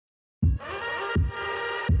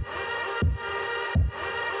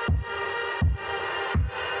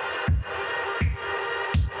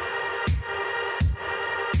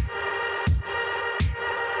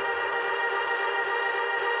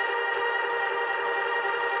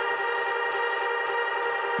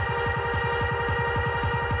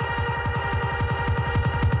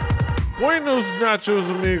Buenos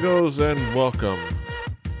nachos, amigos, and welcome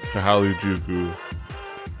to Halijuku,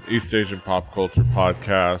 East Asian pop culture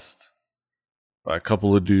podcast by a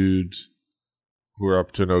couple of dudes who are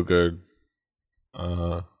up to no good.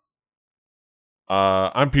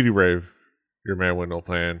 I'm Petey Rave, your man with no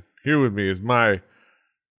plan. Here with me is my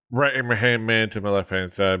right hand man to my left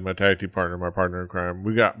hand side, my tag team partner, my partner in crime.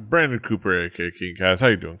 We got Brandon Cooper, aka King Kaz. How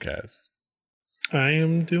you doing, Kaz? I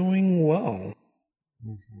am doing well.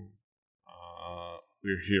 Mm-hmm.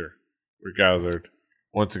 We're here. We're gathered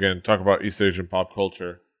once again to talk about East Asian pop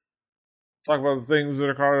culture. Talk about the things that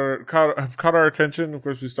have caught our attention. Of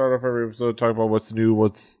course, we start off every episode talking about what's new,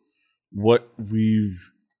 what we've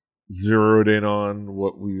zeroed in on,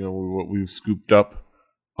 what we've scooped up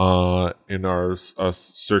in our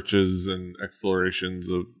searches and explorations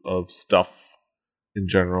of stuff in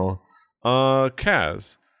general.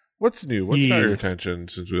 Kaz, what's new? What's got your attention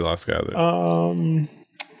since we last gathered?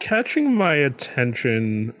 Catching my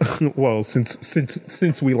attention, well,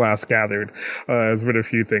 since we last gathered, has been a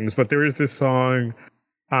few things. But there is this song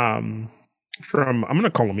from, I'm going to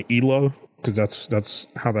call him Elo, because that's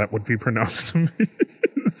how that would be pronounced to me. I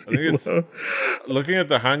think it's looking at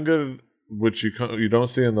the Hangul, which you don't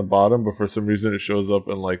see in the bottom, but for some reason it shows up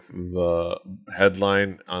in like the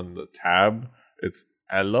headline on the tab. It's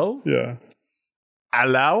Elo? Yeah.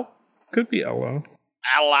 Elo? Could be Elo.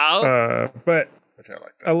 Elo? But I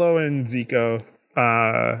like that. Elo and Zico.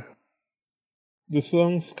 The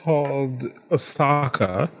song's called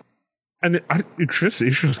Osaka, and it's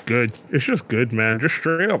just good. It's just good, man. Just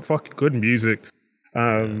straight up fucking good music.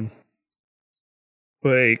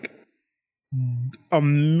 Like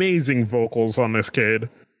amazing vocals on this kid.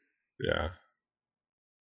 Yeah.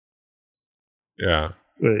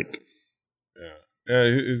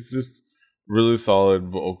 It's just really solid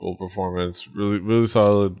vocal performance. Really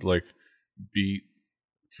solid like beat.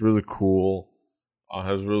 It's really cool.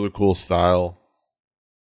 Has really cool style.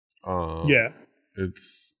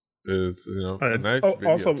 It's a nice video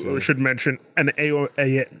also too. We should mention an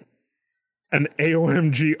AOMG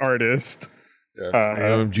artist. Yes,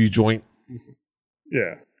 AOMG joint.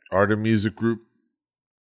 Yeah. Art of Music Group.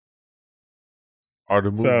 Art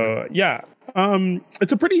of Movement. So yeah.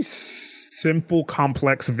 It's a pretty simple,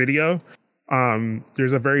 complex video.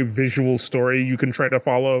 There's a very visual story you can try to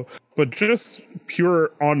follow, but just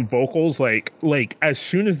pure on vocals, like as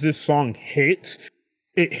soon as this song hits,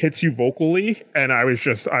 it hits you vocally, and I was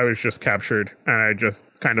just captured, and I just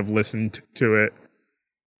kind of listened to it.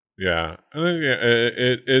 Yeah, I think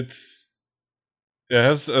it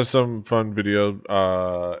has some fun video,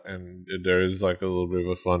 and there is like a little bit of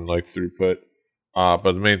a fun like throughput, but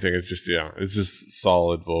the main thing is just it's just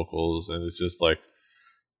solid vocals, and it's just like.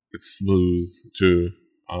 It's smooth too,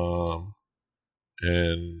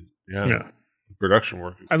 and production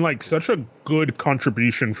work and like such a good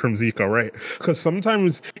contribution from Zico, right? Because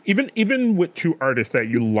sometimes even with two artists that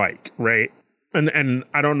you like, right? And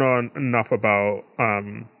I don't know enough about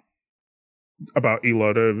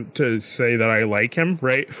Elo to say that I like him,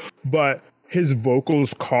 right? But his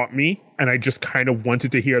vocals caught me, and I just kind of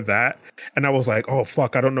wanted to hear that. And I was like, oh,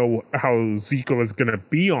 fuck, I don't know how Zico is going to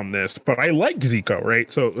be on this, but I like Zico,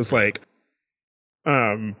 right? So it was like,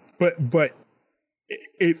 but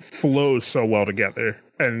it flows so well together.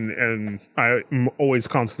 And I'm always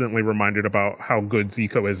constantly reminded about how good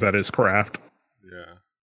Zico is at his craft. Yeah.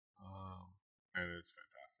 And it's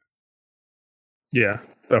fantastic. Yeah,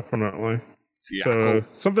 definitely. Zico. So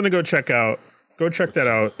something to go check out. Go check that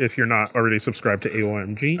out if you're not already subscribed to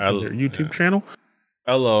AOMG on their YouTube channel.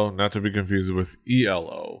 Elo, not to be confused with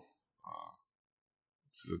ELO.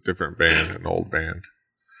 Which is a different band, an old band.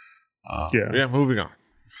 Moving on.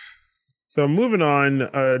 So moving on,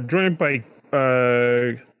 joined by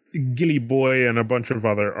Gilly Boy and a bunch of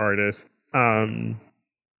other artists. A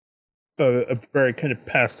very kind of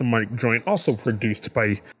past the mic joint, also produced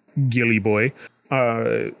by Gilly Boy.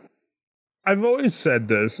 I've always said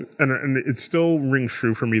this, and it still rings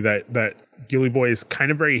true for me that Gilly Boy is kind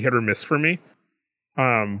of very hit or miss for me.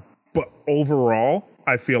 But overall,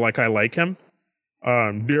 I feel like I like him.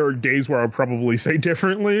 There are days where I'll probably say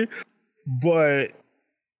differently, but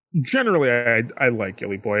generally I like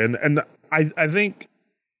Gilly Boy. And I think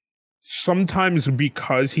sometimes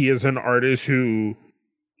because he is an artist who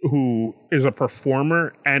is a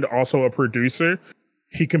performer and also a producer,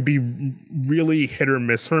 he can be really hit or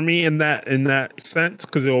miss for me in that sense,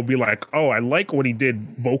 because it will be like, oh, I like what he did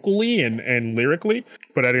vocally and lyrically,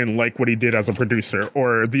 but I didn't like what he did as a producer,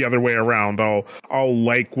 or the other way around. I'll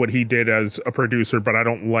like what he did as a producer, but I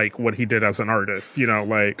don't like what he did as an artist.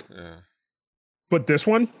 Yeah. But this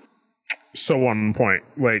one, so on point.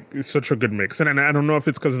 Like, it's such a good mix. And I don't know if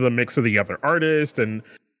it's because of the mix of the other artists and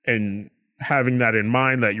having that in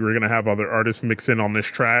mind that you were going to have other artists mix in on this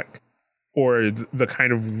track, or the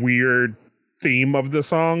kind of weird theme of the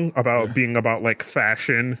song about being about like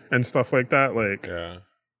fashion and stuff like that. Like,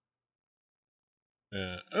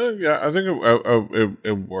 I think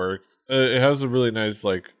it worked. It has a really nice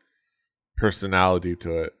like personality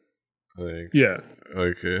to it. I think. Yeah.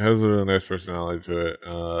 Like it has a really nice personality to it.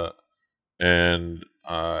 It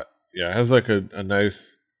has like a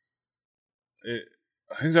nice.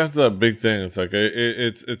 I think that's a big thing. It's like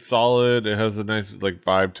it's solid. It has a nice like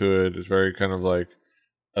vibe to it. It's very kind of like,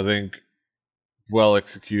 I think, well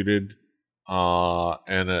executed.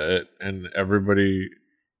 And everybody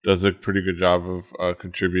does a pretty good job of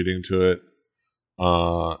contributing to it.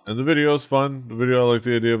 And the video is fun. The video, I like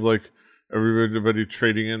the idea of like everybody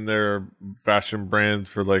trading in their fashion brands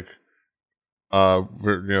for like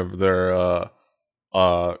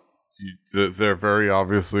they're very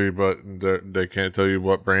obviously, but they can't tell you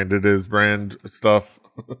what brand it is, brand stuff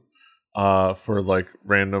for like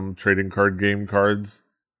random trading card game cards.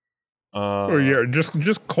 Or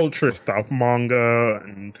just culture stuff, manga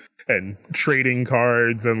and trading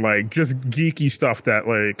cards and like just geeky stuff that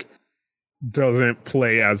like doesn't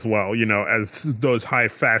play as well, as those high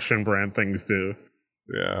fashion brand things do.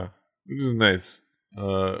 Yeah, which is nice.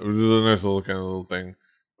 Which is a nice little kind of little thing.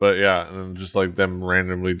 But yeah, and just like them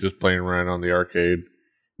randomly just playing around on the arcade.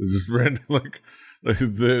 It's just random like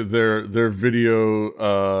their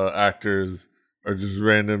video actors are just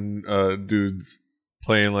random dudes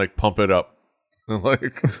playing like Pump It Up and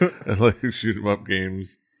like shoot 'em up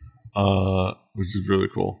games, which is really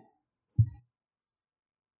cool.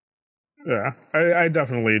 Yeah, I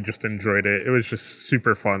definitely just enjoyed it. It was just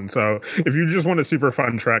super fun. So if you just want a super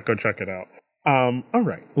fun track, go check it out. All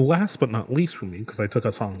right. Last but not least for me, because I took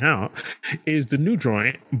a song out, is the new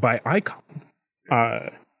joint by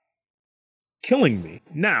iKON, Killing Me.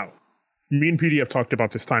 Now, me and PD have talked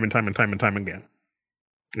about this time and time again.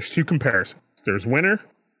 There's two comparisons. There's Winner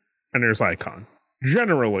and there's iKON.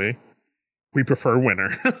 Generally, we prefer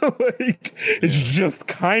Winner. It's just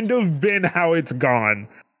kind of been how it's gone.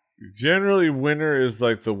 Generally, Winner is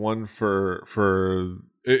like the one for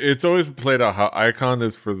it's always played out how iKON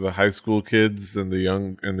is for the high school kids and the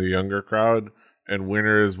younger crowd, and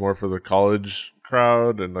Winner is more for the college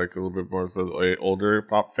crowd and like a little bit more for the older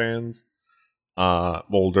pop fans.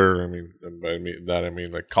 Older, I mean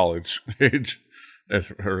like college age and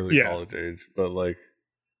early college age, but like,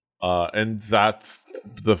 and that's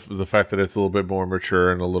the fact that it's a little bit more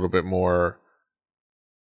mature and a little bit more.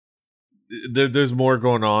 There's more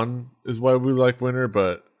going on is why we like Winner,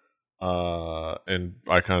 but and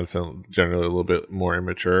I kind of sound generally a little bit more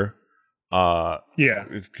immature.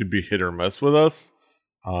 It could be hit or miss with us.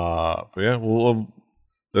 But yeah,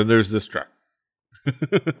 then there's this track.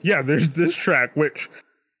 Yeah, there's this track, which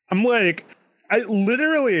I'm like, I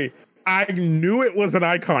knew it was an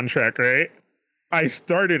iKON track, right? I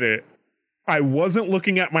started it. I wasn't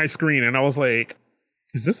looking at my screen, and I was like,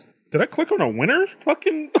 did I click on a Winner?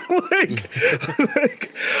 Fucking like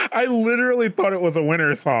I literally thought it was a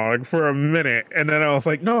Winner song for a minute, and then I was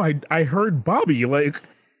like, no, I heard Bobby. Like,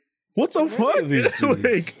 what the fuck?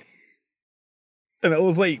 Like, and I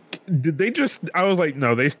was like, did they just? I was like,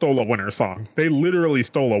 no, they stole a Winner song. They literally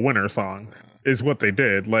stole a Winner song, is what they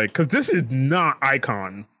did. Like, because this is not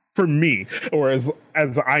iKON for me, or as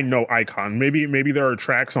I know iKON. Maybe there are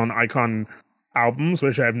tracks on iKON albums,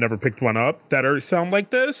 which I've never picked one up, that sound like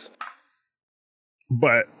this,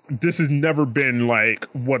 but this has never been like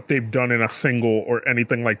what they've done in a single or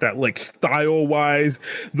anything like that. Like, style wise,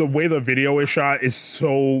 the way the video is shot is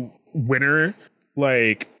so Winner,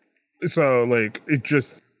 like, so like it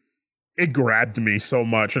grabbed me so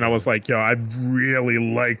much, and I was like, yo, I really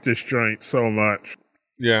like this joint so much.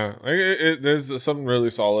 Yeah, there's something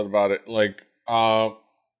really solid about it. Like, I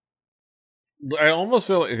almost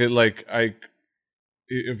feel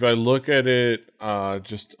if I look at it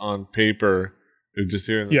just on paper, just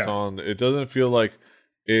hearing the song, it doesn't feel like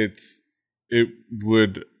it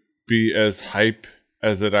would be as hype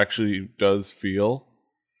as it actually does feel.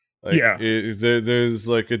 Like, there's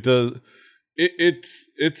like it does. It's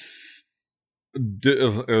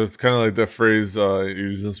kind of like the phrase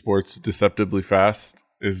used in sports, deceptively fast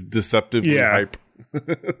is deceptively hype.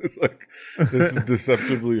 It's like, this is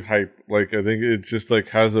deceptively hype. Like, I think it just like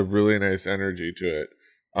has a really nice energy to it.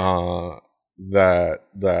 That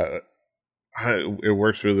it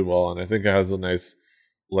works really well, and I think it has a nice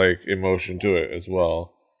like emotion to it as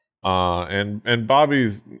well. And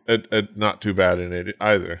Bobby's not too bad in it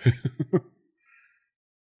either.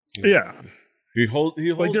 Yeah. He holds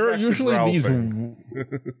Like there are back the usually these, growling.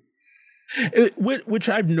 which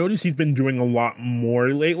I've noticed he's been doing a lot more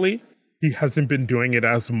lately. He hasn't been doing it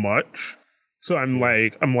as much. So I'm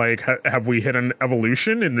like, have we hit an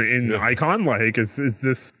evolution in Icon? Like, is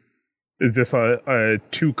this a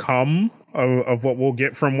to come of what we'll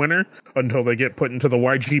get from Winter until they get put into the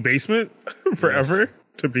YG basement forever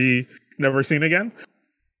to be never seen again?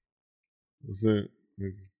 Is it?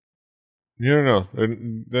 You don't know.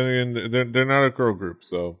 Then again, they're not a girl group,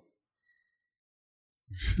 so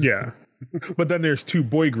Yeah. But then there's two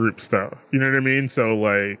boy groups, though. You know what I mean? So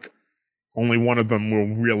like, only one of them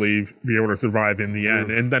will really be able to survive in the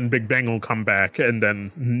end, and then Big Bang will come back, and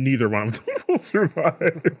then neither one of them will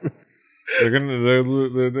survive. they're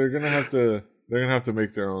gonna have to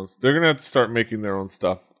make their own. They're gonna have to start making their own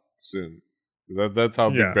stuff soon. That's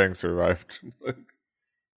how Big Bang survived.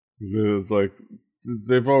 It's like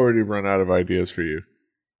they've already run out of ideas for you.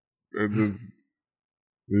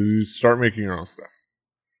 You start making your own stuff.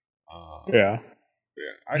 Yeah.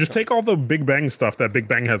 Yeah. Just take all the Big Bang stuff that Big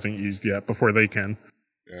Bang hasn't used yet before they can.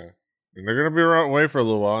 Yeah. And they're going to be away for a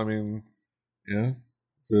little while. I mean, yeah.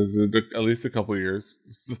 At least a couple years.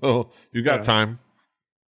 So you got time.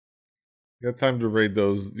 You got time to raid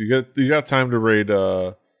those. You got time to raid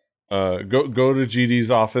go to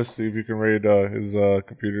GD's office, see if you can raid his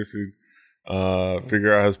computer, see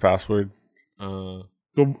figure out his password.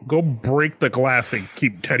 Go break the glass and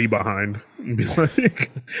keep Teddy behind and be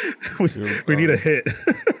like, we need a hit.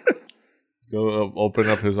 Go open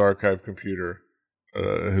up his archive computer,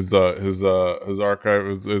 his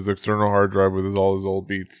archive, his external hard drive with all his old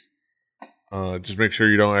beats. Just make sure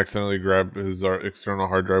you don't accidentally grab his external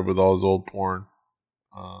hard drive with all his old porn.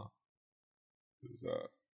 It'll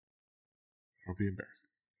be embarrassing.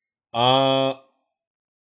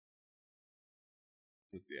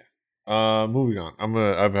 But yeah. Moving on.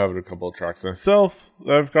 I've had a couple of tracks myself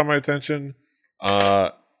that have got my attention.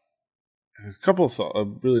 A couple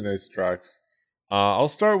of really nice tracks. I'll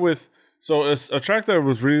start with a track that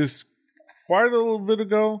was released quite a little bit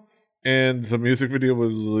ago, and the music video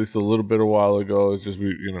was released a little bit a while ago. It's just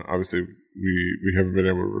obviously we haven't been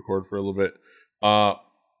able to record for a little bit.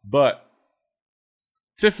 But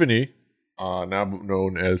Tiffany, now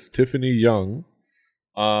known as Tiffany Young,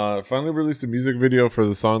 finally released a music video for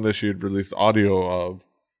the song that she had released audio of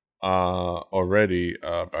already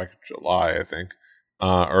back in July, I think,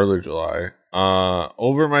 early July.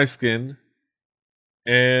 Over My Skin,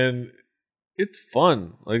 and it's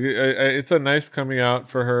fun. Like it's a nice coming out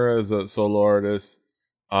for her as a solo artist,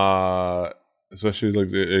 especially like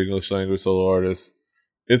the English language solo artist.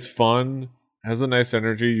 It's fun, has a nice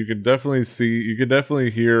energy. You could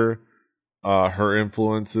definitely hear her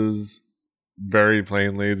influences very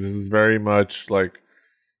plainly. This is very much like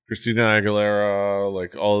Christina Aguilera,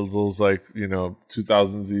 like all of those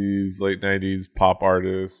 2000s, late 90s pop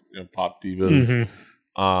artists, pop divas,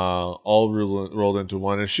 all rolled into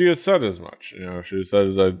one. And she has said as much. She has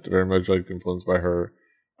said that very much influenced by her,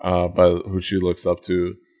 by who she looks up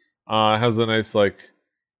to. Has a nice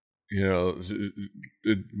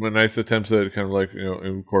nice attempts at kind of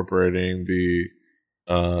incorporating the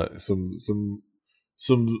some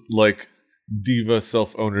diva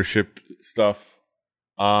self-ownership stuff,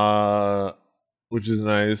 which is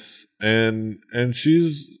nice, and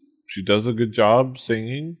she does a good job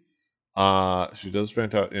singing. She does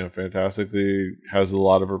fantastically, has a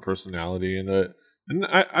lot of her personality in it, and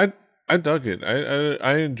I dug it.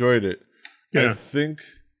 I enjoyed it. I think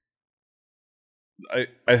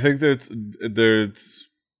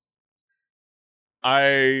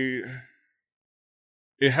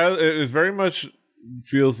it very much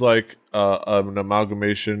feels like an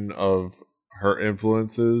amalgamation of her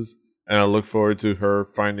influences, and I look forward to her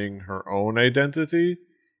finding her own identity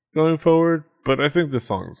going forward. But I think this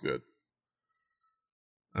song is good.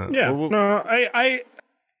 I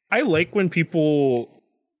like when people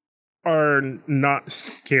are not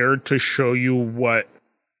scared to show you what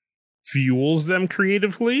fuels them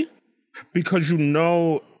creatively, because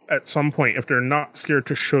at some point, if they're not scared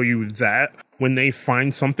to show you that, when they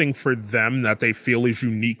find something for them that they feel is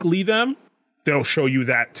uniquely them, they'll show you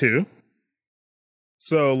that too.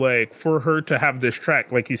 So, for her to have this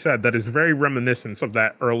track, like you said, that is very reminiscent of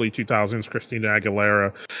that early 2000s Christina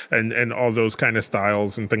Aguilera and all those kind of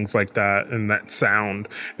styles and things like that, and that sound,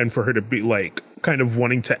 and for her to be kind of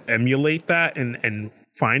wanting to emulate that and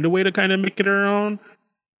find a way to kind of make it her own.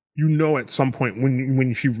 At some point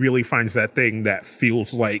when she really finds that thing that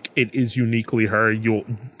feels like it is uniquely her,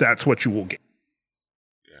 that's what you will get.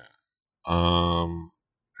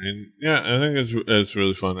 And I think it's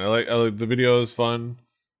really fun. I like the video is fun.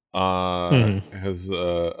 Has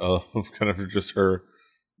kind of just her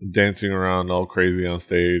dancing around all crazy on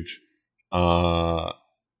stage. And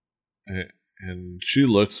she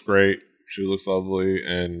looks great. She looks lovely,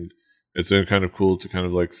 and it's been kind of cool to kind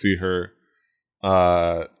of like see her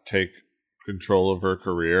take control of her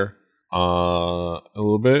career a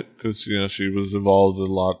little bit, because she was involved a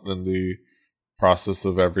lot in the process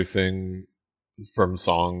of everything from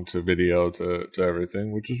song to video to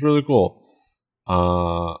everything, which is really cool.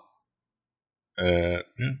 Another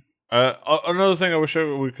thing I wish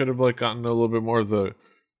we could have like gotten a little bit more of the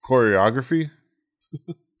choreography,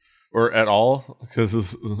 or at all, because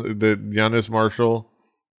the Giannis Marshall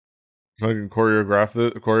fucking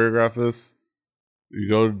choreograph this. You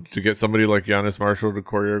go to get somebody like Giannis Marshall to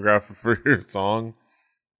choreograph for your song,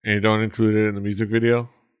 and you don't include it in the music video.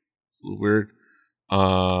 It's a little weird.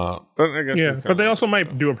 But I guess but they also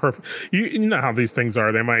might do a perfect. You know how these things are.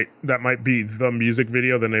 That might be the music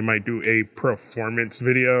video. Then they might do a performance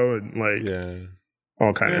video and like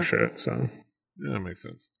all kind of shit. So that makes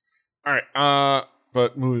sense. All right.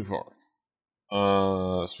 But moving forward.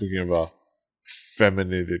 Speaking about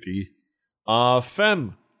femininity,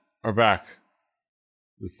 Femme are back.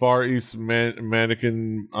 The Far East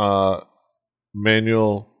Mannequin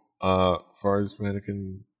Manual. Far East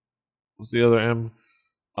Mannequin. What's the other M?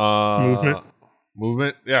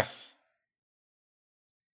 Movement, yes.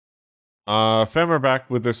 Femme are back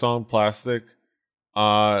with their song "Plastic."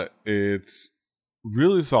 It's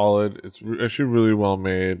really solid. It's actually really well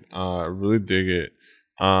made. I really dig it.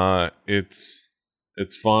 It's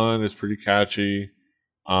fun. It's pretty catchy.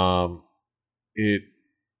 It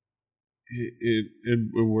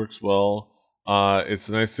works well. It's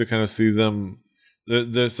nice to kind of see them.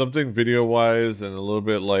 There's something video wise and a little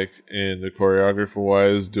bit like in the choreographer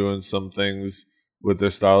wise doing some things with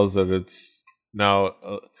their styles that it's now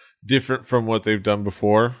different from what they've done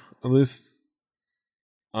before, at least.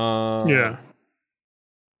 I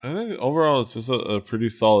think overall it's just a pretty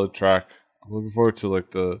solid track. I'm looking forward to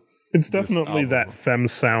like it's definitely that Femme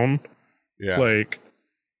sound. Yeah, like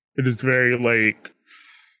it is very like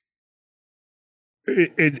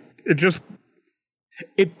it just.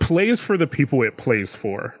 It plays for the people it plays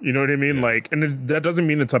for. You know what I mean? Yeah. Like, and that doesn't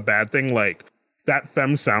mean it's a bad thing. Like, that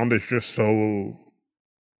Femme sound is just so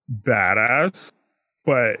badass.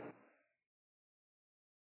 But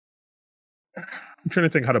I'm trying to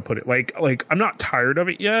think how to put it. Like I'm not tired of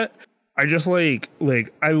it yet. I just like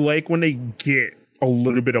I like when they get a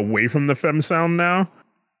little bit away from the Femme sound now.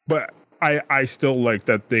 But I still like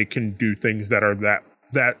that they can do things that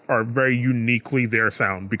are very uniquely their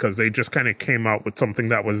sound, because they just kind of came out with something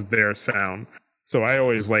that was their sound. So I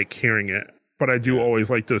always like hearing it, but I do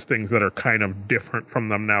always like those things that are kind of different from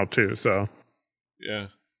them now too. So yeah,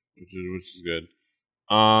 which is good.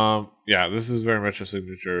 This is very much a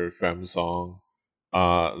signature Femme song.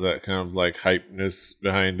 That kind of like hypeness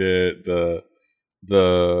behind it, the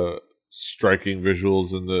striking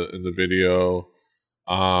visuals in the video,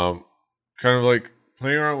 kind of like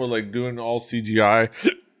playing around with like doing all CGI,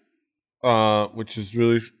 which is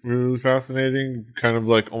really, really fascinating. Kind of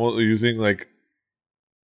like almost using like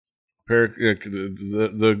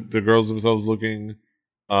the girls themselves looking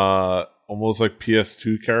almost like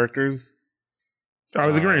PS2 characters. I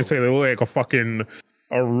was going to say they look like a fucking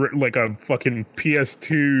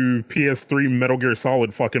PS2, PS3 Metal Gear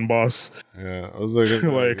Solid fucking boss. Yeah, I was like,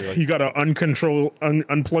 like you gotta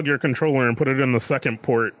unplug your controller and put it in the second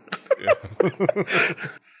port. Yeah.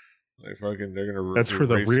 Like fucking, they're gonna. That's for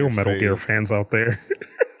the real Metal Gear fans out there.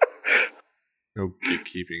 No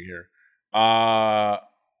gatekeeping here.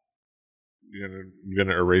 You're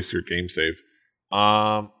gonna erase your game save.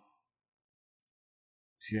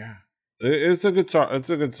 Yeah. It's a good song.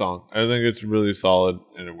 It's a good song. I think it's really solid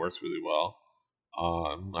and it works really well.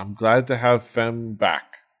 I'm glad to have Femme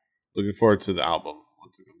back. Looking forward to the album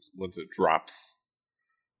once it drops.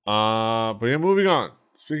 But yeah, moving on.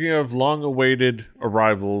 Speaking of long-awaited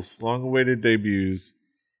arrivals, long-awaited debuts,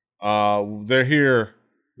 they're here.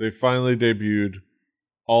 They finally debuted,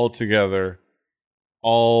 all together,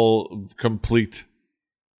 all complete,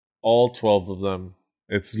 all 12 of them.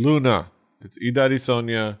 It's Luna. It's Idari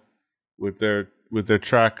Sonia. With their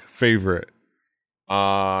track Favorite,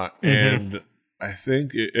 and I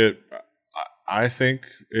think I think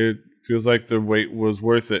it feels like the wait was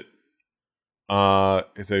worth it.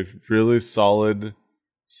 It's a really solid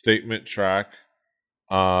statement track,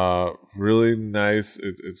 really nice.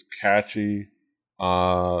 It's catchy.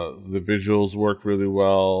 The visuals work really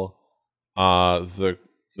well. The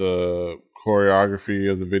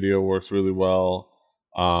choreography of the video works really well.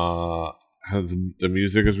 The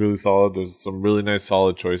music is really solid. There's some really nice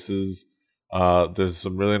solid choices There's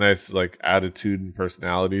some really nice like attitude and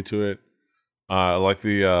personality to it. I like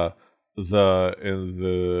the in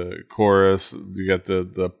the chorus you get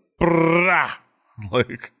the brrrah,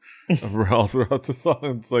 like all throughout the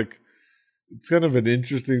song. It's like it's kind of an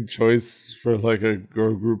interesting choice for like a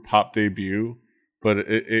girl group pop debut, but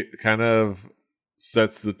it kind of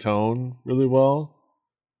sets the tone really well.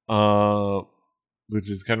 Which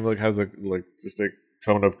is kind of like has a like just a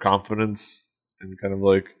tone of confidence and kind of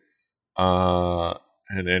like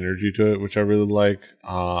an energy to it, which I really like.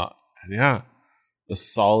 And yeah, a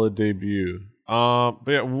solid debut. But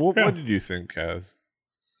yeah, what did you think, Kaz?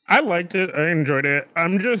 I liked it. I enjoyed it. I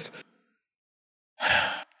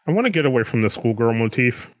want to get away from the schoolgirl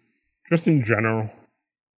motif, just in general.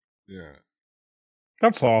 Yeah,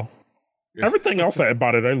 that's all. Yeah. Everything else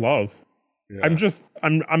about it, I love. Yeah.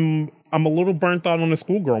 I'm a little burnt out on the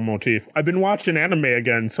schoolgirl motif. I've been watching anime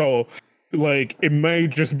again, so like it may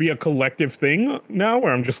just be a collective thing now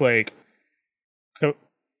where I'm just like, can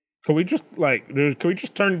we just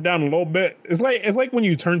turn it down a little bit? It's like when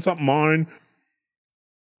you turn something on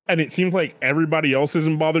and it seems like everybody else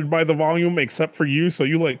isn't bothered by the volume except for you, so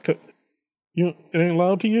you like, it ain't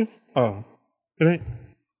loud to you? Oh, it ain't?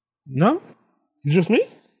 No? It's just me?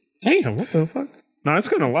 Damn, what the fuck? No, it's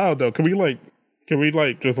kind of loud though. Can we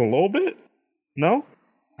just a little bit? No?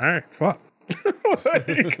 All right, fuck.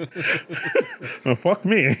 Well, fuck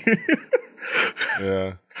me.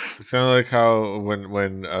 Yeah, it's kind of like how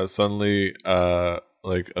when suddenly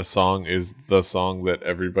like a song is the song that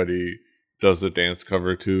everybody does a dance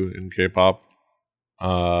cover to in K-pop,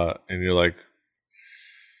 and you're like,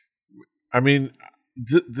 I mean,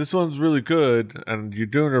 this one's really good, and you're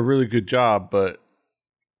doing a really good job, but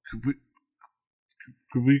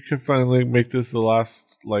could we finally make this the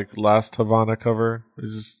last Havana cover?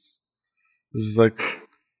 This is like,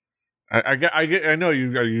 I know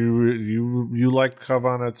you liked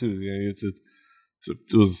Havana too. You know,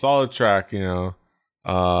 it was a solid track, you know.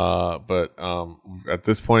 But at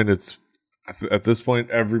this point,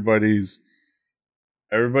 everybody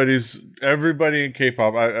in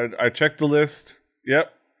K-pop. I checked the list.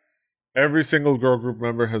 Yep. Every single girl group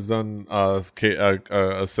member has done a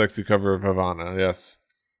sexy cover of Havana. Yes,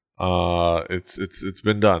 it's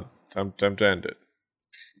been done. Time to end it.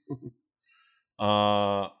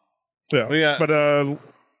 Yeah. But other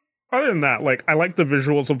than that, like I like the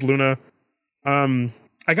visuals of Luna.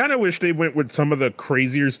 I kind of wish they went with some of the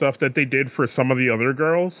crazier stuff that they did for some of the other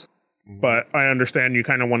girls. Mm-hmm. But I understand you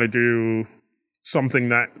kind of want to do something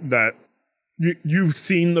that you've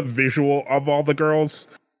seen the visual of all the girls.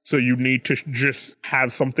 So you need to just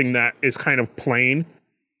have something that is kind of plain,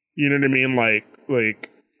 you know what I mean? Like,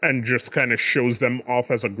 and just kind of shows them off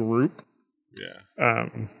as a group. Yeah.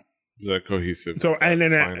 That cohesive. So and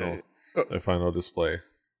then the final display.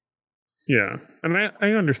 Yeah, and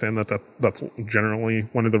I understand that's generally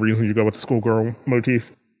one of the reasons you go with the schoolgirl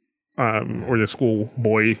motif, or the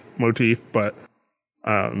schoolboy motif, but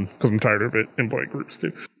because I'm tired of it in boy groups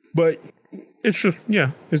too. But it's just,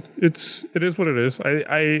 yeah, it is what it is.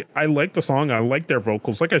 I like the song. I like their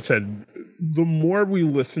vocals. Like I said, the more we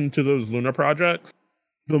listen to those Luna projects,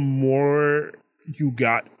 the more you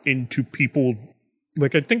got into people.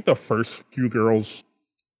 Like, I think the first few girls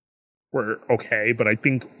were okay, but I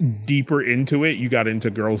think deeper into it, you got into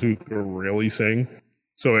girls who could really sing.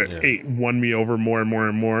 So it won me over more and more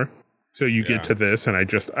and more. So you get to this, and I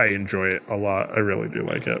enjoy it a lot. I really do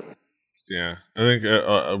like it. Yeah, I think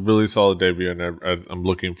a really solid debut, and I'm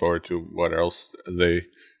looking forward to what else they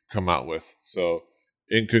come out with. So,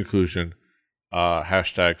 in conclusion,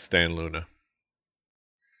 hashtag Stan Luna.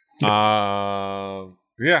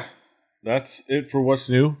 Yeah, that's it for what's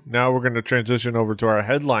new. Now we're going to transition over to our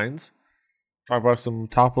headlines. Talk about some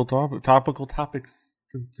topical topics,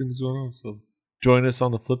 things going on. So, join us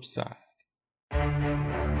on the flip side.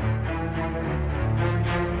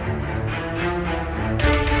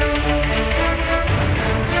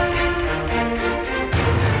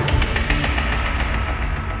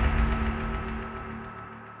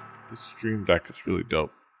 This Stream Deck is really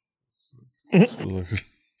dope. It's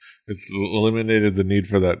eliminated the need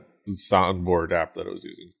for that soundboard app that I was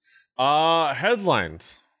using.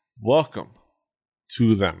 Headlines. Welcome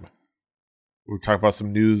to them. We'll talk about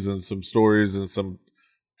some news and some stories and some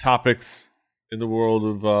topics in the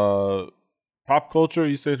world of pop culture,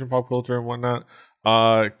 East Asian pop culture and whatnot.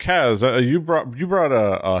 Kaz, you brought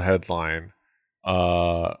a headline.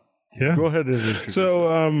 Yeah. Go ahead and introduce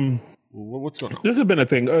it. What's going on? This has been a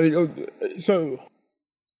thing. So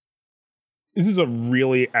this is a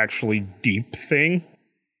really actually deep thing,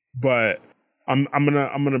 but I'm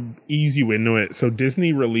gonna ease you into it. So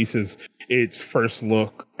Disney releases its first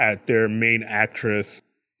look at their main actress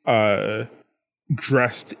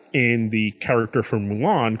dressed in the character from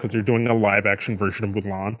Mulan, because they're doing a live action version of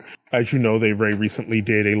Mulan. As you know, they very recently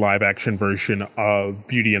did a live action version of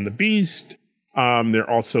Beauty and the Beast. They're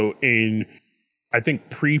also in, I think,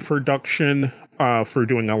 pre-production for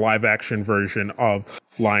doing a live action version of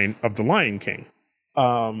the Lion King.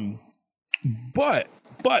 But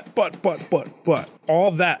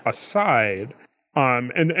all that aside,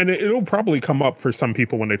 and it'll probably come up for some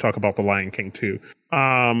people when they talk about the Lion King too.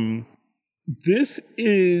 This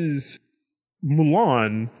is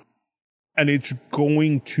Mulan, and it's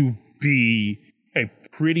going to be a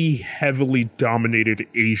pretty heavily dominated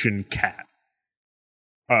Asian cat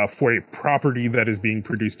for a property that is being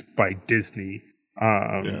produced by Disney.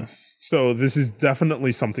 Yes. So this is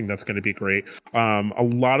definitely something that's going to be great. A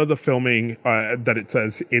lot of the filming that it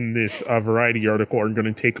says in this Variety article are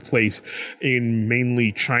going to take place in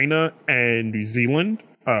mainly China and New Zealand.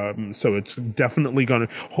 So it's definitely going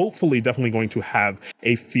to have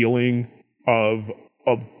a feeling of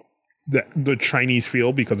the Chinese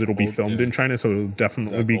feel, because it'll be filmed in China. So it'll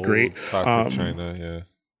definitely be great. Classic China,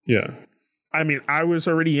 yeah. I mean, I was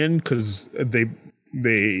already in because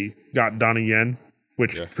they got Donnie Yen,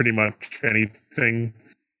 which pretty much anything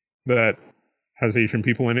that has Asian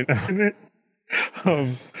people in it.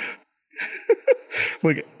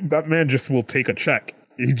 Like, that man just will take a check.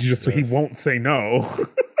 He won't say no.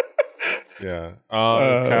 Yeah.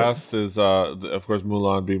 Cast is of course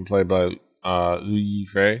Mulan being played by Liu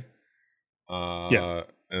Yifei. And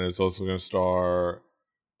it's also going to star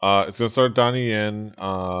Donnie Yen,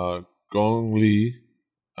 Gong Li,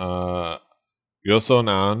 Yoson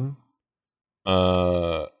An,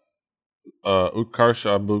 Utkarsh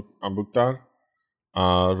Ambudkar,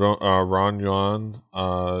 Ron Yuan,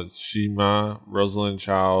 Shima, Rosalind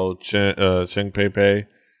Chow, Cheng Pei,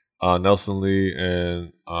 Nelson Lee,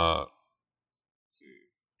 and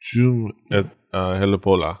Jun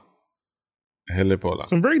Helepola.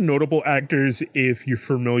 Some very notable actors if you're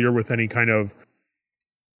familiar with any kind of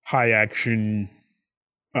high action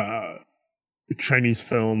Chinese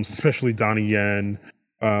films, especially Donnie Yen,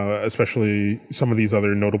 especially some of these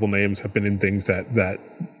other notable names have been in things that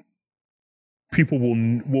people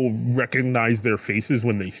will recognize their faces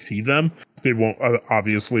when they see them. They won't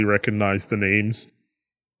obviously recognize the names,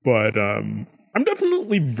 but I'm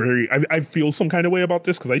definitely I feel some kind of way about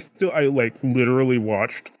this, because I like literally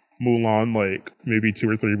watched Mulan like maybe 2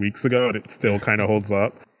 or 3 weeks ago, and it still kind of holds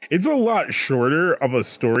up. It's a lot shorter of a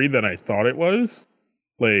story than I thought it was.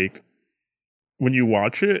 Like, when you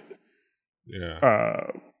watch it,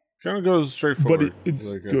 kind of goes straight forward, but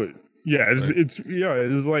it's like good.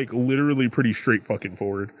 It is like literally pretty straight fucking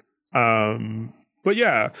forward. But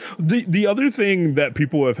yeah, the other thing that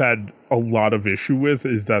people have had a lot of issue with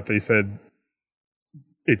is that they said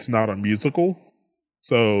it's not a musical,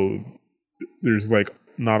 so there's like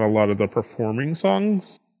not a lot of the performing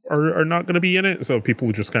songs are not going to be in it. So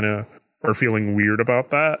people just kind of are feeling weird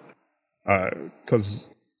about that, because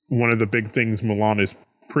one of the big things Mulan is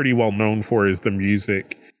pretty well known for is the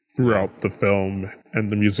music throughout the film and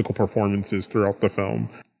the musical performances throughout the film.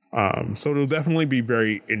 So it'll definitely be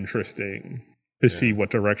very interesting to see what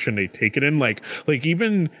direction they take it in. Like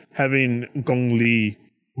even having Gong Li,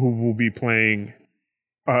 who will be playing,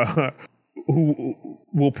 who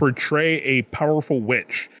will portray a powerful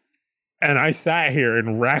witch. And I sat here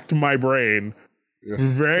and racked my brain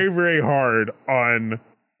very, very hard on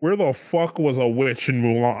where the fuck was a witch in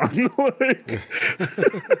Mulan? Like,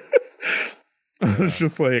 it's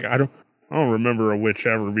just like, I don't remember a witch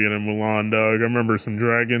ever being in Mulan, dog. I remember some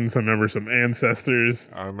dragons. I remember some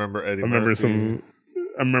ancestors. I remember Eddie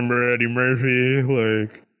Murphy.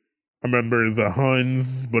 Like, I remember the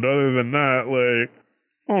Huns. But other than that, like,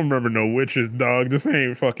 I don't remember no witches, dog. This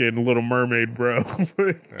ain't fucking Little Mermaid, bro.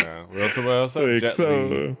 Like, we also have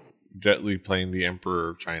like, Jet Li playing the Emperor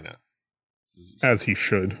of China. As he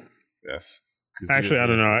should. Yes. Actually, I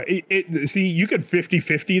don't know. See, you could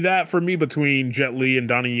 50-50 that for me between Jet Li and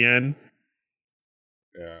Donnie Yen.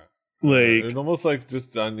 Yeah. Like, it's almost like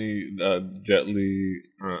just Donnie, Jet Li.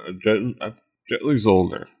 Jet Li's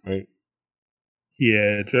older, right?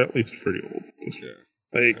 Yeah, Jet Li's pretty old. Yeah.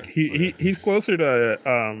 Like, he's closer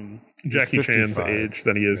to Jackie Chan's age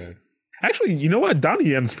than he is. Yeah. Actually, you know what? Donnie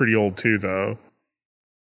Yen's pretty old too, though.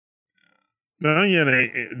 Donnie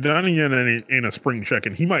Yen ain't a spring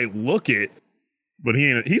chicken. He might look it, but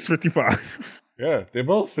he's 55. Yeah, they're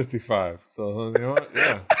both 55. So, you know what?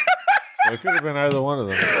 Yeah. So it could have been either one of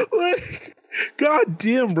them. Like, god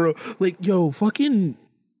damn, bro. Like, yo, fucking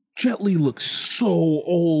Jet Li looks so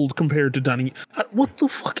old compared to Donnie. What the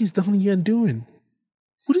fuck is Donnie Yen doing?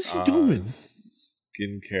 What is he doing?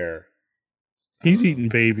 Skincare. He's eating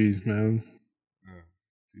babies, man.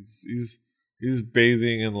 He's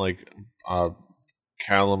bathing in like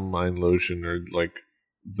calamine lotion or like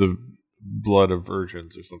the blood of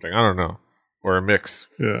virgins or something. I don't know, or a mix.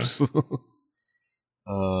 Yeah.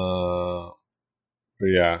 But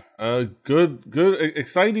yeah, good,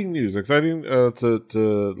 exciting news. Exciting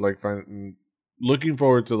to like find. Looking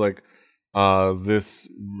forward to like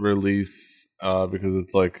this release because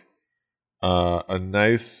it's like a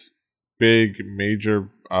nice big major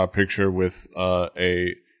picture with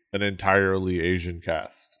an entirely Asian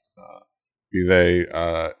cast, be they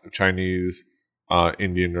Chinese,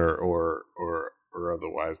 Indian, or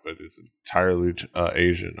otherwise, but it's entirely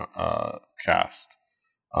Asian cast,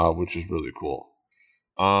 which is really cool.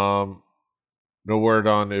 No word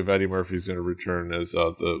on if Eddie Murphy's going to return as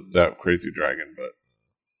that crazy dragon, but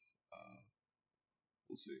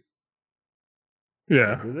we'll see.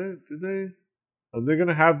 Yeah. Did they? Are they going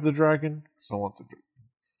to have the dragon? So I want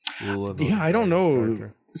the. Yeah, I don't know.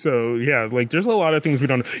 Character. So yeah, like there's a lot of things we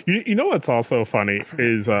don't know. You know what's also funny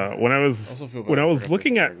is when I was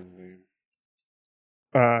looking at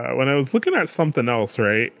something else,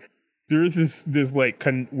 right? There's this like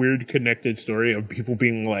weird connected story of people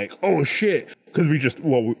being like, "Oh shit," because we just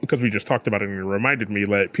talked about it and it reminded me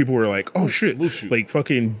that people were like, "Oh shit," like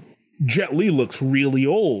fucking Jet Li looks really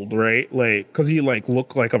old, right? Like, because he like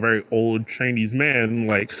looked like a very old Chinese man,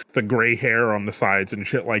 like the gray hair on the sides and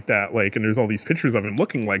shit like that. Like, and there's all these pictures of him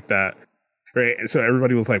looking like that, right? And so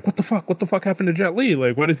everybody was like, "What the fuck? What the fuck happened to Jet Li?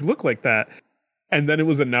 Like, why does he look like that?" And then it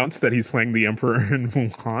was announced that he's playing the Emperor in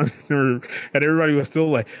Mulan, and everybody was still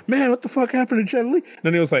like, "Man, what the fuck happened to Jet Li?" And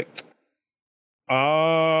then he was like, "Oh,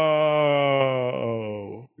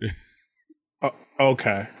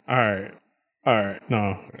 okay, all right,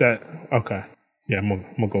 no, okay, yeah, I'm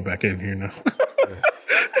gonna go back in here now."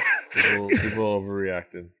 people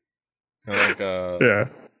overreacted, kind of like yeah,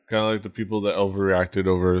 kind of like the people that overreacted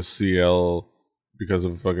over CL because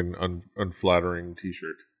of a fucking unflattering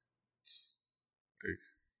T-shirt.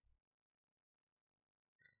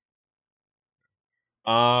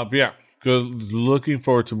 But yeah, good. Looking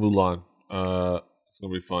forward to Mulan. It's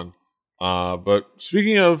gonna be fun. But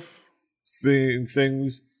speaking of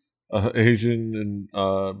things Asian and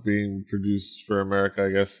being produced for America, I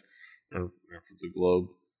guess, or for the globe.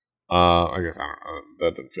 I guess I don't know.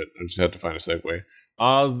 That didn't fit. I just had to find a segue.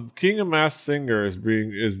 King of Masked Singer is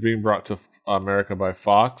being brought to America by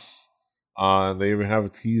Fox. And they even have a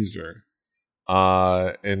teaser.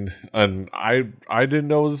 And I didn't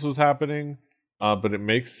know this was happening. But it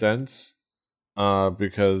makes sense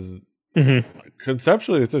because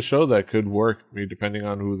conceptually it's a show that could work. I mean, depending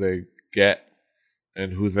on who they get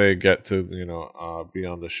and who they get to, be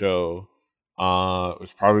on the show.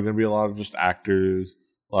 It's probably going to be a lot of just actors,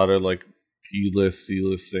 a lot of like P-list,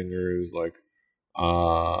 C-list singers, like.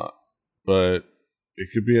 But it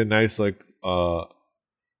could be a nice like a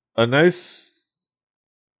nice.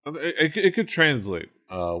 It could translate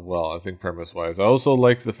well, I think, premise wise. I also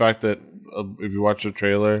like the fact that if you watch the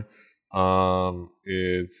trailer,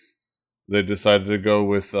 they decided to go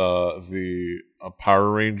with the Power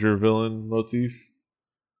Ranger villain motif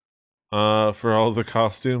for all the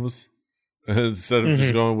costumes. Instead of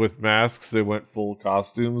just going with masks, they went full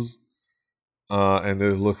costumes, and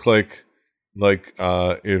it looked like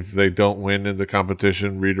if they don't win in the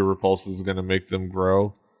competition, Rita Repulsa is going to make them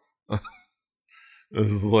grow. This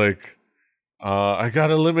is like, I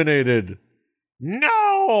got eliminated.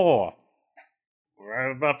 No!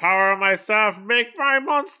 The power of my staff make my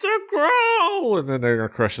monster grow! And then they're going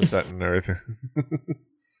to crush the set and everything.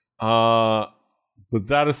 But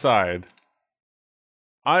that aside,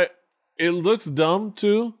 it looks dumb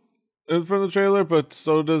too from the trailer, but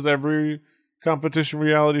so does every competition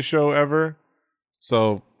reality show ever.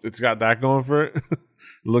 So it's got that going for it. It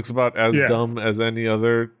looks about as dumb as any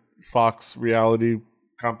other Fox reality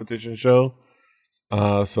competition show,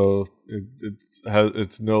 so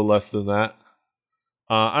it's no less than that.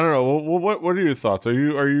 I don't know. What are your thoughts? Are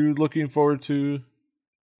you looking forward to?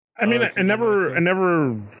 I mean, I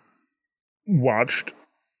never watched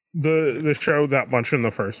the show that much in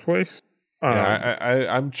the first place.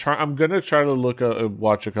 I'm gonna try to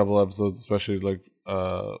watch a couple episodes, especially like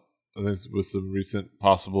I think with some recent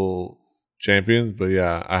possible champions. But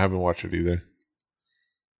yeah, I haven't watched it either.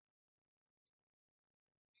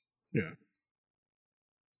 Yeah,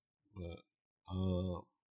 but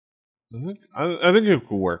I think it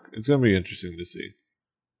could work. It's gonna be interesting to see.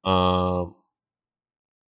 But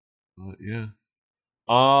yeah.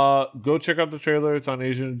 Go check out the trailer. It's on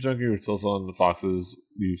Asian Junkie. It's also on the Fox's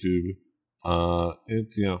YouTube.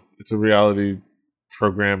 It's a reality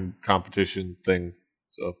program competition thing,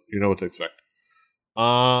 so you know what to expect.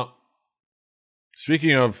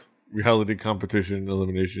 Speaking of reality competition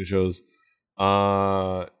elimination shows,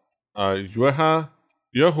 Yuehua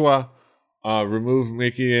removed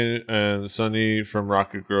Mickey and Sunny from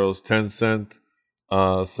Rocket Girls. Tencent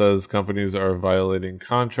says companies are violating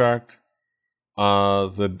contract.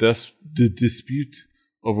 The dispute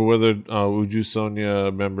over whether Uju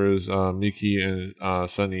Sonia members Miki and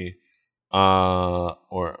Sunny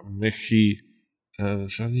or Mickey and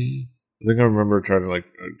Sunny. I think I remember trying to getting a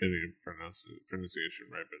pronunciation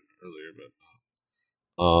right earlier, but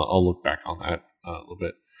I'll look back on that a little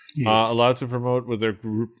bit. Yeah. Allowed to promote with their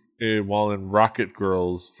group while in Rocket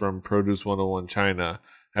Girls from Produce 101 China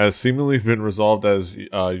has seemingly been resolved as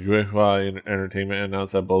Yuehua Entertainment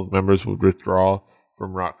announced that both members would withdraw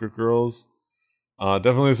from Rocket Girls.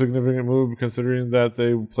 Definitely a significant move considering that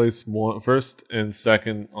they placed first and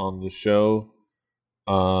second on the show.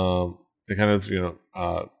 They kind of,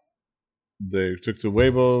 they took to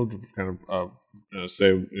Weibo to kind of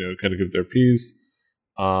kind of give their piece.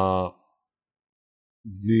 The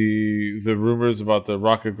rumors about the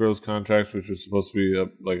Rocket Girls contracts, which was supposed to be a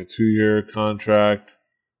 2-year contract.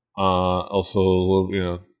 Also, a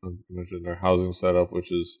little, I mentioned their housing setup,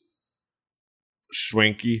 which is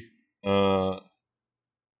schwanky.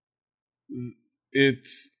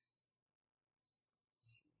 It's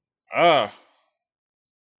what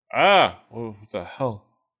the hell?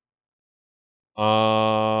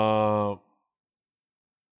 So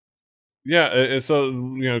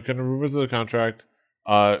kind of rumors of the contract.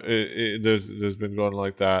 There's been going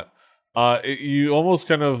like that. You almost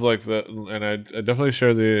kind of and I definitely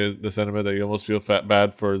share the sentiment that you almost feel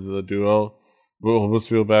bad for the duo. We almost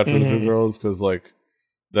feel bad for the two girls because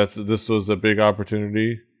this was a big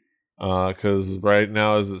opportunity. Because right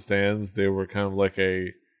now, as it stands, they were kind of like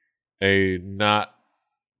a not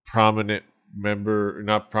prominent member,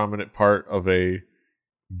 not prominent part of a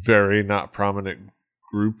very not prominent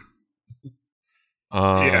group.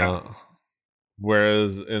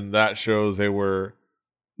 Whereas in that show, they were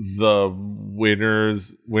the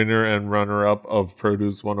winner and runner up of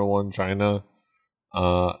Produce 101 China,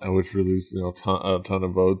 and which released a ton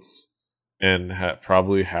of votes and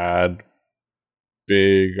probably had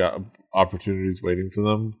big opportunities waiting for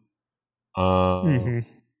them.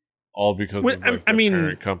 All because of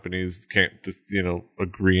parent companies can't just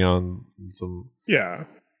agree on some. Yeah,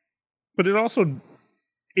 but it also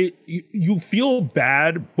you feel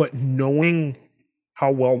bad, but knowing how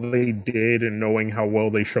well they did and knowing how well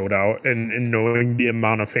they showed out and knowing the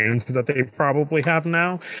amount of fans that they probably have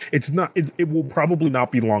now, it will probably not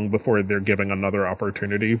be long before they're giving another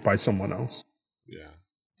opportunity by someone else. Yeah.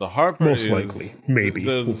 The hard part most likely, maybe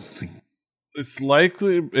we'll see. It's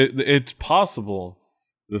likely. It's possible.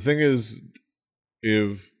 The thing is,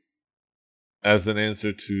 if as an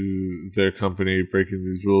answer to their company breaking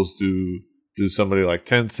these rules, do somebody like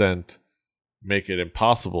Tencent make it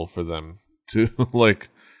impossible for them to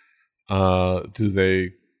do they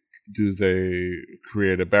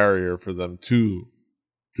create a barrier for them to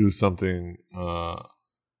do something?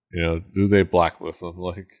 Do they blacklist them?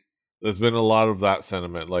 There's been a lot of that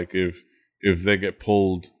sentiment. If they get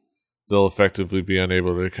pulled, they'll effectively be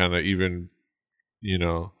unable to kind of even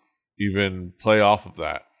play off of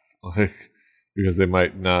that, because they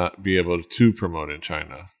might not be able to promote in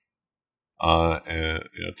China, and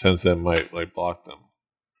Tencent might block them.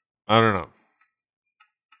 I don't know.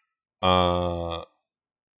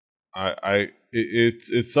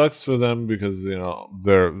 It sucks for them because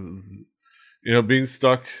they're being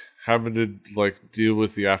stuck, having to deal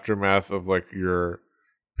with the aftermath of your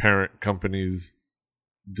parent companies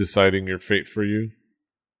deciding your fate for you.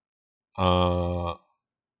 But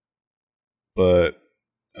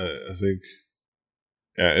I think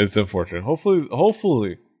it's unfortunate.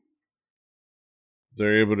 Hopefully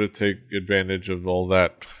they're able to take advantage of all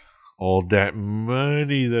that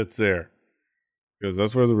money that's there, because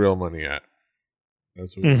that's where the real money at.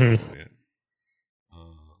 That's where the real money at.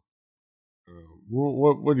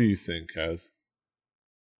 What do you think, Kaz?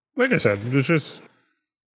 Like I said, it's just,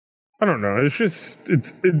 I don't know. It's just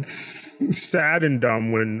it's sad and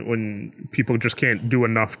dumb when people just can't do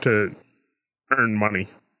enough to earn money.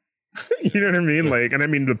 You know what I mean? Yeah. And I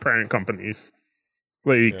mean the parent companies.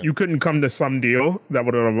 You couldn't come to some deal that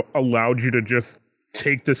would have allowed you to just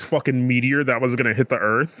take this fucking meteor that was going to hit the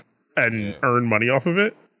Earth and earn money off of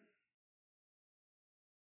it.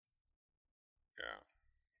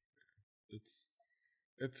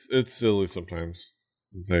 Yeah, it's silly sometimes.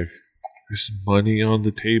 It's There's money on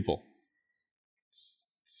the table.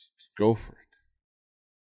 Just go for it.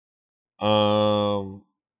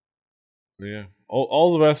 Yeah.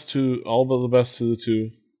 All the best to the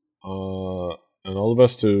two. And all the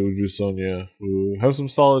best to Jusonia, who have some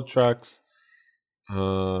solid tracks.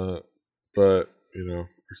 But are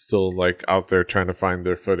still like out there trying to find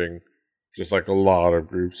their footing, just like a lot of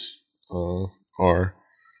groups are.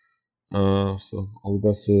 So all the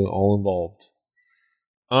best to all involved.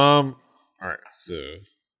 All right, so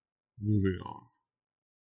moving on.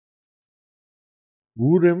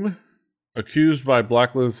 Woodim, accused by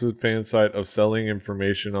blacklisted fan site of selling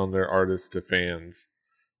information on their artists to fans.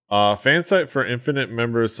 Fan site for Infinite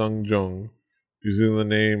member Sung Jung, using the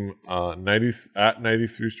name at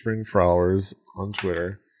 93 Spring Flowers on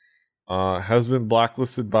Twitter, has been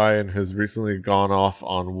blacklisted by and has recently gone off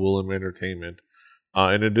on Woollim Entertainment.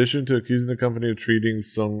 In addition to accusing the company of treating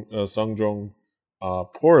Sung Jung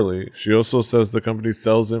poorly, she also says the company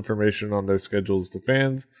sells information on their schedules to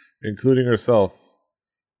fans, including herself.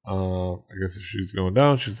 I guess if she's going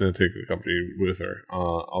down, she's going to take the company with her.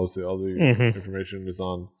 Obviously, all the information is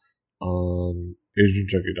on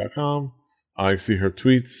AsianJunkie.com. I see her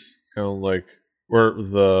tweets, kind of like where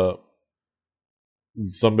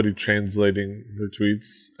somebody translating her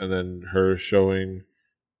tweets and then her showing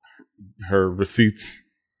her receipts.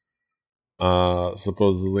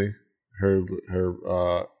 Supposedly, her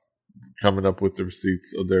coming up with the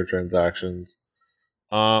receipts of their transactions.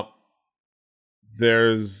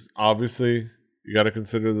 There's obviously, you got to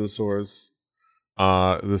consider the source.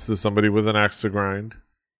 This is somebody with an axe to grind,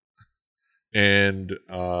 and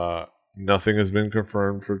nothing has been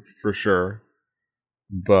confirmed for sure,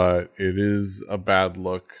 but it is a bad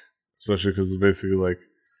look, especially because it's basically like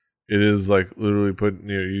it is like literally putting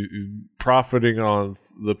you profiting on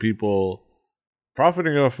the people,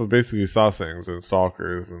 profiting off of basically sasaengs and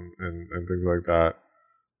stalkers and things like that.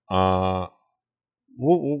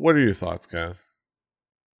 What are your thoughts, Cass?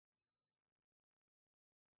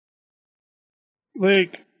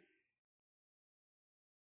 Like,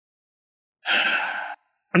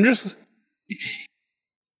 I'm just,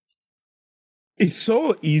 it's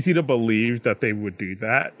so easy to believe that they would do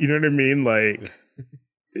that. You know what I mean? Like,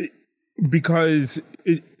 because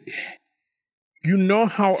you know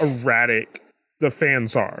how erratic the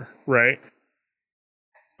fans are, right?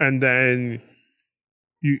 And then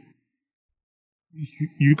you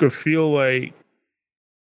could feel like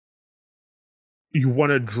you want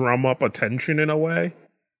to drum up attention in a way.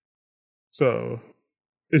 So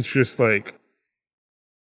it's just like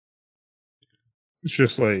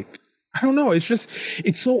I don't know.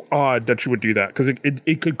 It's so odd that you would do that because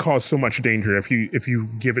it could cause so much danger if you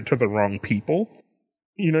give it to the wrong people.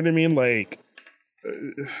 You know what I mean? Like,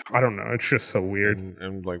 I don't know. It's just so weird.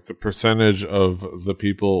 And like the percentage of the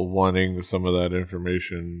people wanting some of that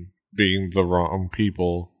information being the wrong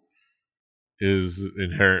people is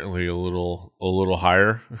inherently a little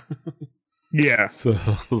higher. Yeah. So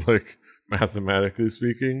like mathematically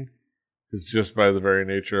speaking, it's just by the very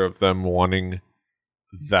nature of them wanting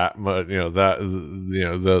that much,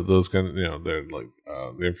 those kind of, they're like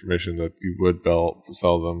the information that you would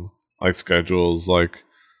sell them, like schedules, like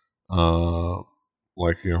hotel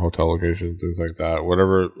locations, things like that,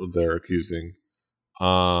 whatever they're accusing.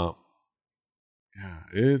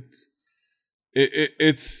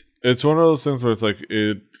 It's one of those things where it's like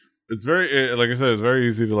it's very like I said, it's very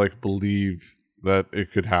easy to like believe that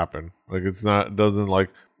it could happen. Like it doesn't like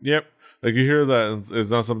yep, like you hear that and it's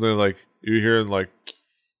not something like you hear and like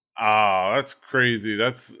that's crazy,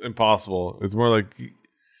 that's impossible. It's more like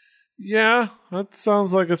yeah, that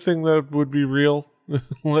sounds like a thing that would be real.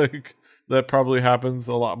 Like that probably happens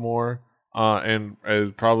a lot more, and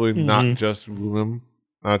is probably not just Woollim.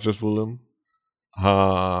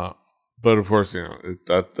 But of course,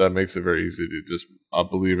 that makes it very easy to just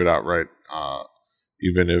believe it outright,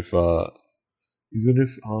 even if that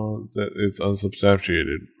it's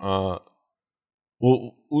unsubstantiated. Well,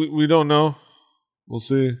 we don't know. We'll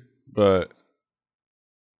see, but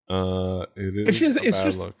look.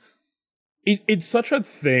 It's such a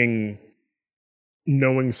thing,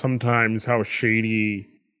 knowing sometimes how shady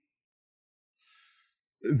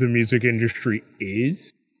the music industry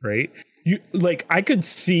is, right? I could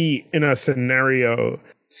see in a scenario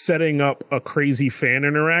setting up a crazy fan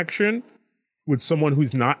interaction with someone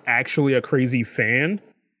who's not actually a crazy fan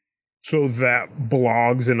so that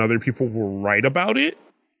blogs and other people will write about it.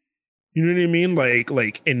 You know what I mean?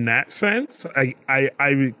 Like in that sense, I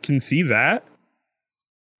can see that.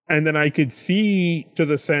 And then I could see to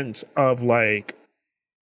the sense of like,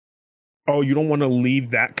 oh, you don't want to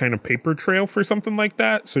leave that kind of paper trail for something like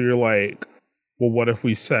that. So you're like, well, what if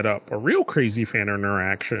we set up a real crazy fan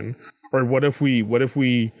interaction, or what if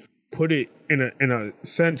we put it in a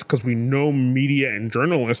sense, because we know media and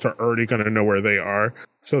journalists are already going to know where they are,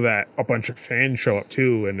 so that a bunch of fans show up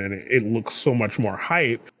too, and then it looks so much more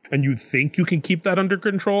hype. And you think you can keep that under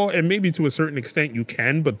control, and maybe to a certain extent you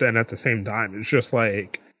can, but then at the same time, it's just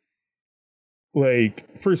like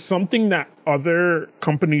for something that other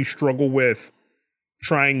companies struggle with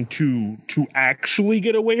trying to actually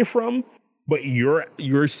get away from, but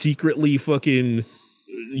you're secretly fucking,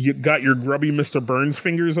 you got your grubby Mr. Burns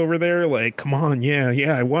fingers over there, like, come on,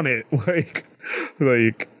 yeah, I want it.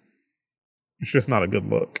 Like it's just not a good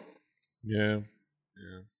look. Yeah,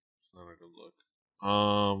 it's not a good look.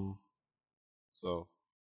 So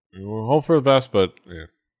we'll hope for the best, but yeah.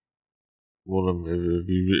 Well,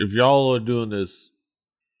 if y'all are doing this,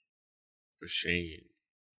 for shame.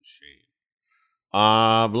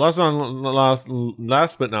 But last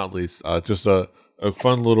but not least, just a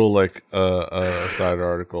fun little side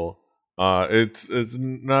article. It's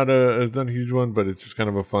not a huge one, but it's just kind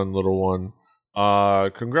of a fun little one.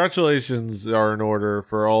 Congratulations are in order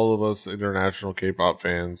for all of us international K-pop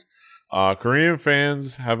fans. Korean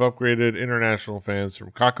fans have upgraded international fans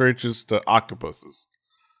from cockroaches to octopuses.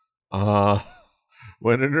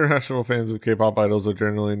 When international fans of K-pop idols are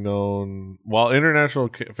generally known, while international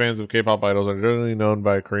fans of K-pop idols are generally known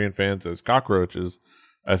by Korean fans as cockroaches,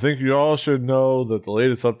 I think you all should know that the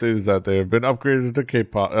latest update is that they have been upgraded to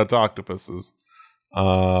K-pop to octopuses.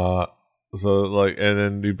 And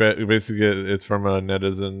then you basically get, it's from a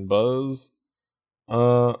netizen buzz,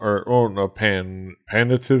 Panative,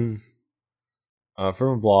 from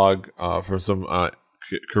a blog, for some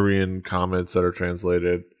Korean comments that are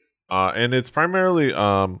translated. And it's primarily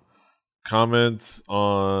comments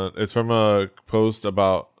on. It's from a post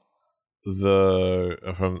about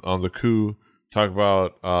on the coup. Talk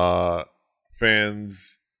about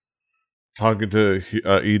fans talking to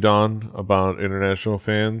Edon about international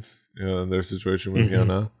fans, and their situation with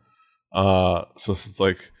Hyuna. So it's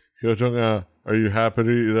like, Hyojung, are you happy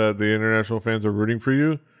that the international fans are rooting for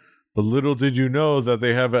you? But little did you know that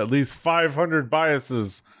they have at least 500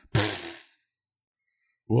 biases.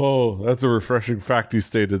 Whoa, that's a refreshing fact you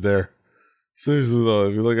stated there. Seriously though,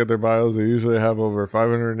 if you look at their bios, they usually have over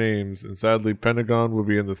 500 names, and sadly, Pentagon will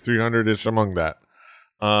be in the 300-ish among that.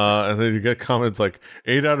 And then you get comments like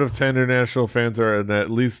 8 out of 10 international fans are in at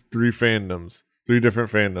least 3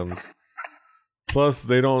 different fandoms. Plus,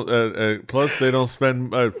 they don't. Plus, they don't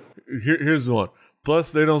spend. Here's one.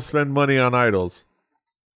 Plus, they don't spend money on idols.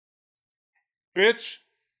 Bitch,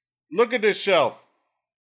 look at this shelf.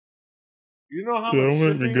 You know how much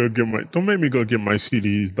Don't shipping? Don't make me go get my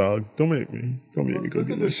CDs, dog. Don't make me go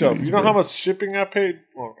get my shelf. CDs. You know how much shipping I paid?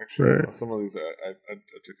 Well, actually, right. Some of these I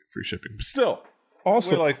took free shipping, but still.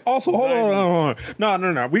 Also, hold on.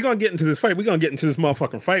 No. We're gonna get into this fight. We're gonna get into this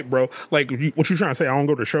motherfucking fight, bro. Like, what you trying to say? I don't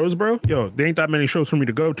go to shows, bro? Yo, there ain't that many shows for me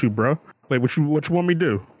to go to, bro. Like, what you want me to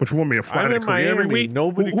do? What you want me to fly to Korea every week?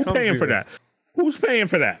 Nobody who comes paying here. For that? Who's paying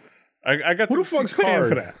for that? I got Who to the fuck's see paying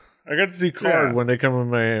for that? I got to see Card when they came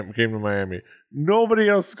to Miami. Nobody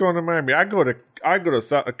else is going to Miami. I go to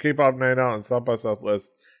a K-pop night out in South by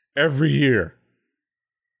Southwest every year.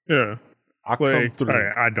 Yeah. I come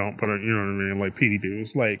through. I don't, but you know what I mean? Like PD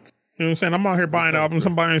dudes. Like, you know what I'm saying? I'm out here buying albums,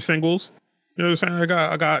 I'm buying singles. You know what I'm saying?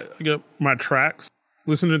 I got my tracks,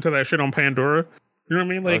 listening to that shit on Pandora. You know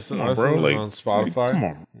what I mean? Like, come on, bro. Like, on Spotify. Come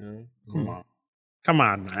on. Yeah. Come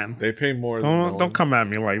on, man. They pay more than Don't come at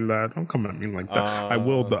me like that. Don't come at me like that. I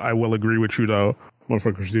will agree with you though.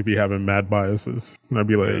 Motherfuckers do be having mad biases. And I'd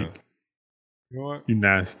be like, you know what? You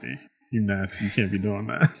nasty. You can't be doing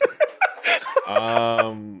that.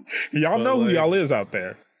 Y'all know who y'all is out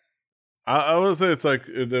there. I would say it's like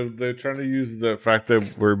they're trying to use the fact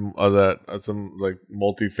that we're some like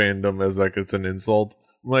multi fandom as like it's an insult.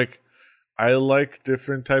 Like, I like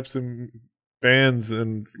different types of bands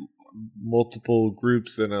and multiple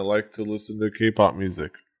groups, and I like to listen to K-pop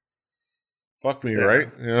music. Fuck me, right?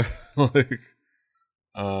 Yeah, like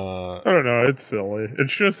I don't know. It's silly.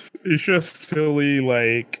 It's just silly.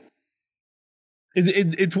 Like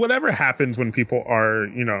it's whatever happens when people are,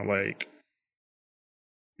 like,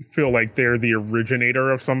 feel like they're the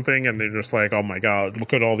originator of something, and they're just like, oh my god,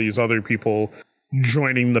 look at all these other people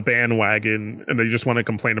joining the bandwagon, and they just want to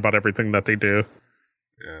complain about everything that they do.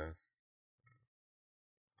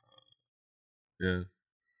 Yeah.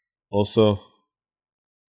 Also,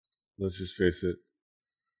 let's just face it,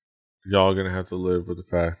 y'all gonna have to live with the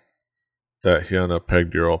fact that Hyuna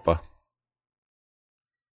pegged your oppa.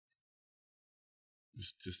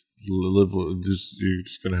 Just live with. You're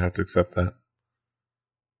just gonna have to accept that.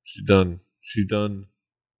 She done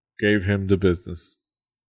gave him the business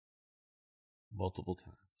multiple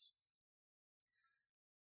times.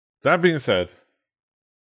 That being said,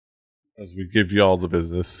 as we give you all the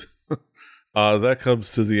business, that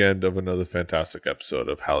comes to the end of another fantastic episode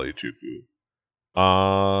of Halijuku.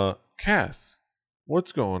 Cass,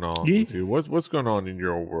 what's going on with you? What's going on in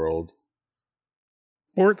your world?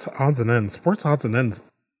 Sports Odds and Ends.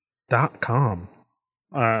 SportsOddsAndEnds.com.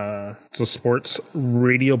 It's a sports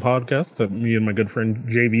radio podcast that me and my good friend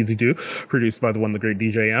JVZ do, produced by the one, the great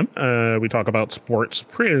DJ M. We talk about sports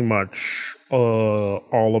pretty much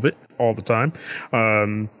all of it, all the time.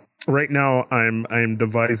 Right now, I'm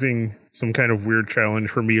devising some kind of weird challenge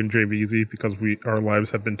for me and JVZ because our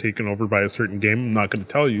lives have been taken over by a certain game. I'm not going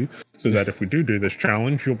to tell you, so that if we do this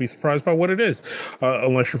challenge, you'll be surprised by what it is.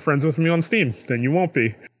 Unless you're friends with me on Steam, then you won't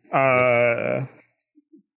be.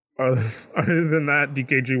 Other than that,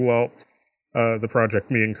 DKG, well, the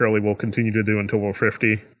project me and Curly will continue to do until we're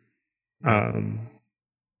 50. And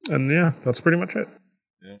yeah, that's pretty much it.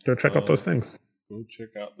 Yeah. Go check out those things. Go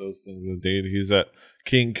check out those things indeed. He's at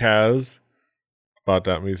King Kaz.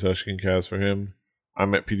 About.me / King Kaz for him.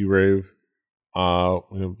 I'm at PD Rave.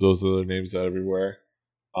 Those are the names everywhere.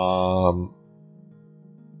 The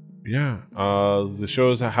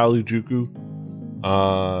show is at Halijuku.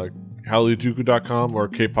 Halijuku.com or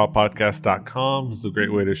kpoppodcast.com is a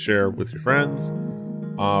great way to share with your friends.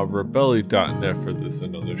 Rebelli.net for this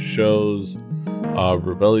and other shows.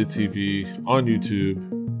 Rebelli TV on YouTube.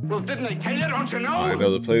 Well, didn't I tell you, don't you know? And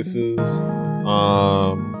other places.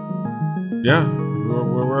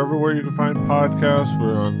 We're everywhere you can find podcasts.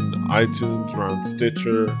 We're on iTunes, we're on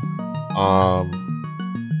Stitcher. You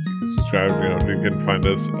can subscribe. You can find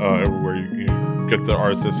us everywhere. You can get the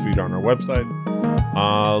RSS feed on our website.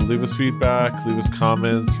 Leave us feedback, leave us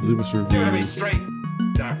comments, leave us reviews. Let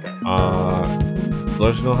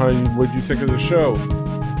us know what you think of the show.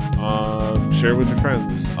 Share with your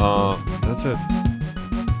friends. That's it.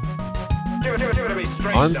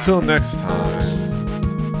 Until next time,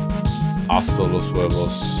 hasta los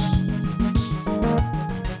huevos.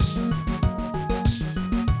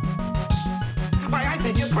 Why, I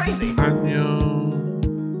think you're crazy. Annyeong.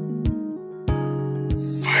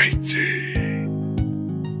 Fighting.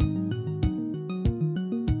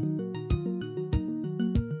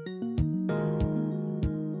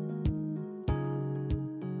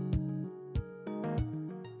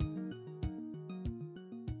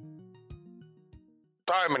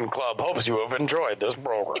 Diamond Club hopes you have enjoyed this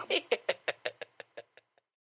program.